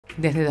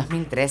Desde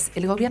 2003,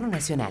 el Gobierno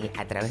Nacional,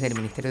 a través del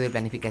Ministerio de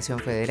Planificación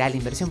Federal,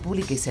 Inversión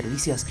Pública y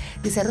Servicios,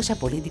 desarrolla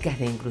políticas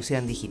de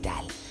inclusión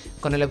digital,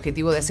 con el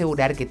objetivo de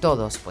asegurar que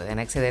todos puedan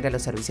acceder a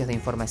los servicios de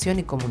información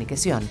y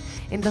comunicación.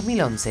 En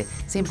 2011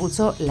 se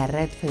impulsó la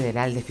Red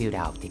Federal de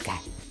Fibra Óptica.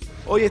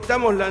 Hoy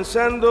estamos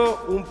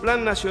lanzando un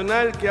plan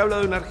nacional que habla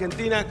de una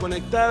Argentina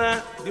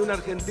conectada, de una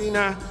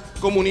Argentina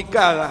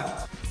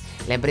comunicada.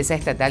 La empresa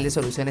estatal de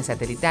soluciones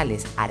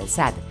satelitales,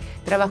 ARSAT,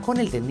 trabajó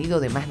en el tendido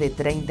de más de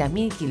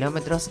 30.000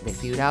 kilómetros de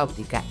fibra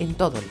óptica en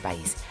todo el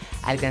país,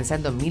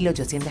 alcanzando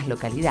 1.800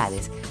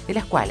 localidades, de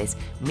las cuales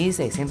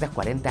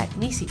 1.640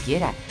 ni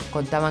siquiera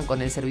contaban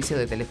con el servicio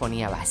de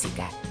telefonía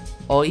básica.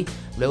 Hoy,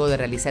 luego de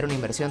realizar una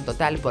inversión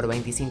total por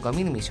 25.000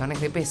 millones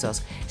de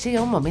pesos,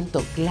 llega un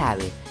momento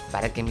clave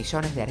para que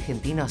millones de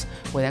argentinos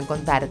puedan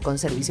contar con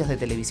servicios de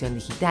televisión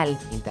digital,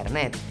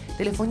 internet,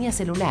 telefonía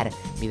celular,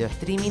 video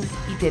streaming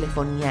y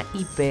telefonía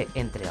IP,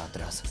 entre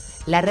otros.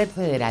 La red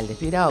federal de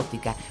fibra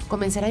óptica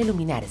comenzará a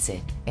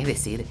iluminarse, es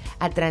decir,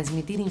 a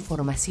transmitir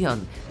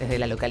información desde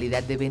la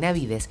localidad de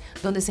Benavídez,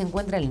 donde se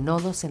encuentra el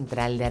nodo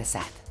central de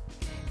ARSAT.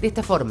 De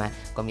esta forma,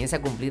 comienza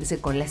a cumplirse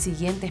con las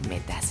siguientes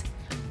metas.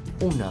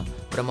 1.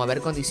 Promover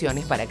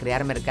condiciones para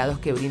crear mercados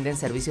que brinden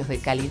servicios de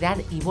calidad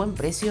y buen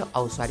precio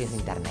a usuarios de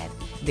Internet,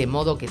 de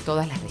modo que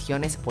todas las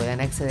regiones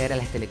puedan acceder a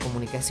las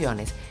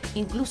telecomunicaciones,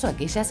 incluso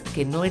aquellas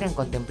que no eran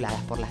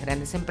contempladas por las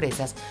grandes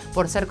empresas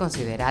por ser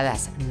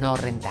consideradas no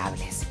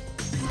rentables.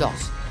 2.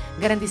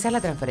 Garantizar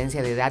la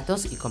transferencia de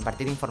datos y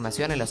compartir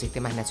información en los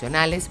sistemas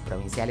nacionales,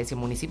 provinciales y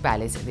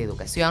municipales de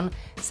educación,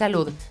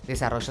 salud,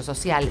 desarrollo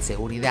social,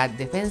 seguridad,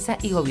 defensa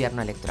y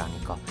gobierno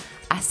electrónico.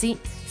 Así,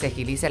 se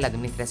agiliza la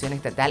administración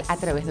estatal a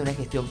través de una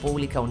gestión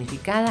pública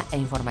unificada e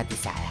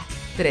informatizada.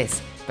 3.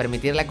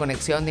 Permitir la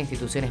conexión de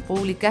instituciones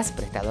públicas,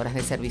 prestadoras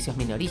de servicios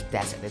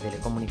minoristas, de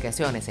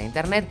telecomunicaciones e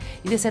Internet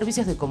y de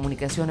servicios de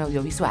comunicación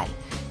audiovisual.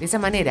 De esa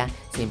manera,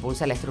 se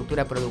impulsa la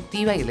estructura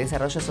productiva y el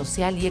desarrollo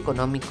social y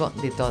económico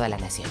de toda la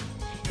nación.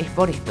 Es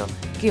por esto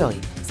que hoy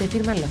se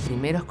firman los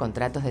primeros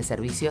contratos de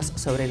servicios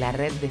sobre la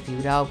red de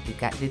fibra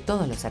óptica de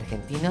todos los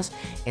argentinos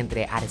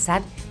entre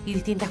ARSAT y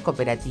distintas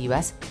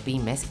cooperativas,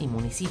 pymes y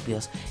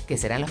municipios, que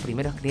serán los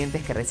primeros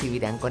clientes que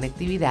recibirán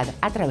conectividad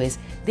a través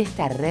de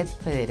esta red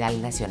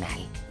federal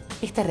nacional.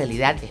 Esta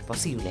realidad es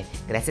posible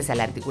gracias a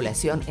la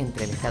articulación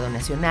entre el Estado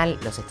Nacional,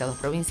 los estados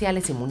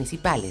provinciales y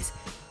municipales,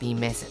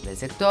 pymes del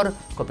sector,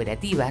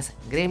 cooperativas,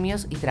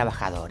 gremios y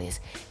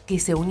trabajadores, que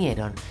se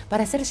unieron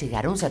para hacer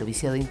llegar un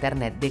servicio de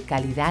Internet de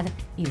calidad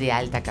y de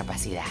alta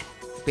capacidad.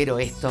 Pero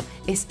esto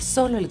es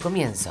solo el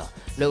comienzo.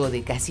 Luego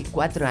de casi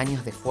 4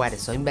 años de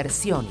esfuerzo,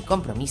 inversión y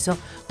compromiso,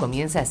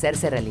 comienza a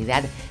hacerse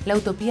realidad la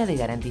utopía de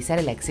garantizar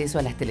el acceso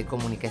a las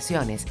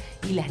telecomunicaciones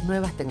y las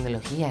nuevas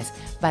tecnologías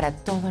para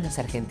todos los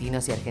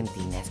argentinos y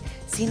argentinas,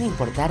 sin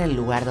importar el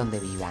lugar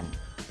donde vivan.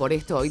 Por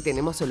esto hoy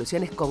tenemos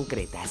soluciones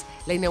concretas: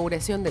 la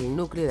inauguración del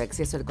Núcleo de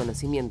Acceso al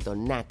Conocimiento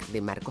NAC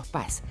de Marcos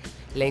Paz,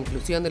 la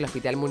inclusión del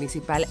Hospital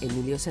Municipal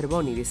Emilio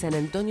Cervoni de San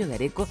Antonio de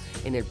Areco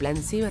en el Plan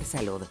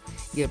Cibersalud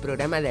y el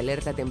programa de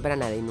alerta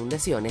temprana de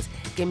inundaciones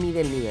que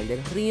mide el nivel de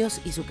los ríos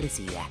y su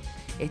crecida.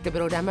 Este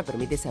programa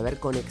permite saber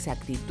con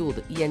exactitud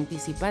y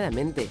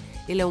anticipadamente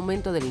el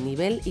aumento del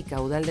nivel y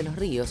caudal de los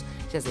ríos,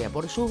 ya sea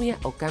por lluvia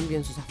o cambio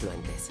en sus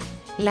afluentes.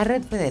 La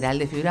Red Federal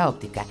de Fibra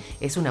Óptica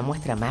es una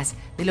muestra más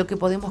de lo que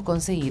podemos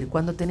conseguir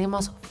cuando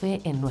tenemos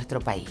fe en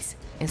nuestro país,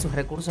 en sus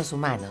recursos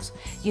humanos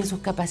y en sus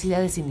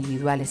capacidades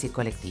individuales y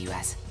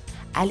colectivas.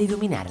 Al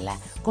iluminarla,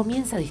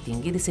 comienza a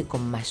distinguirse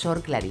con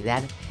mayor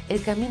claridad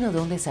el camino de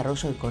un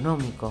desarrollo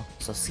económico,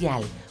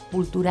 social,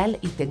 cultural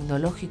y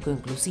tecnológico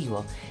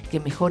inclusivo que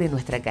mejore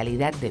nuestra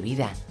calidad de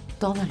vida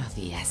todos los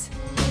días.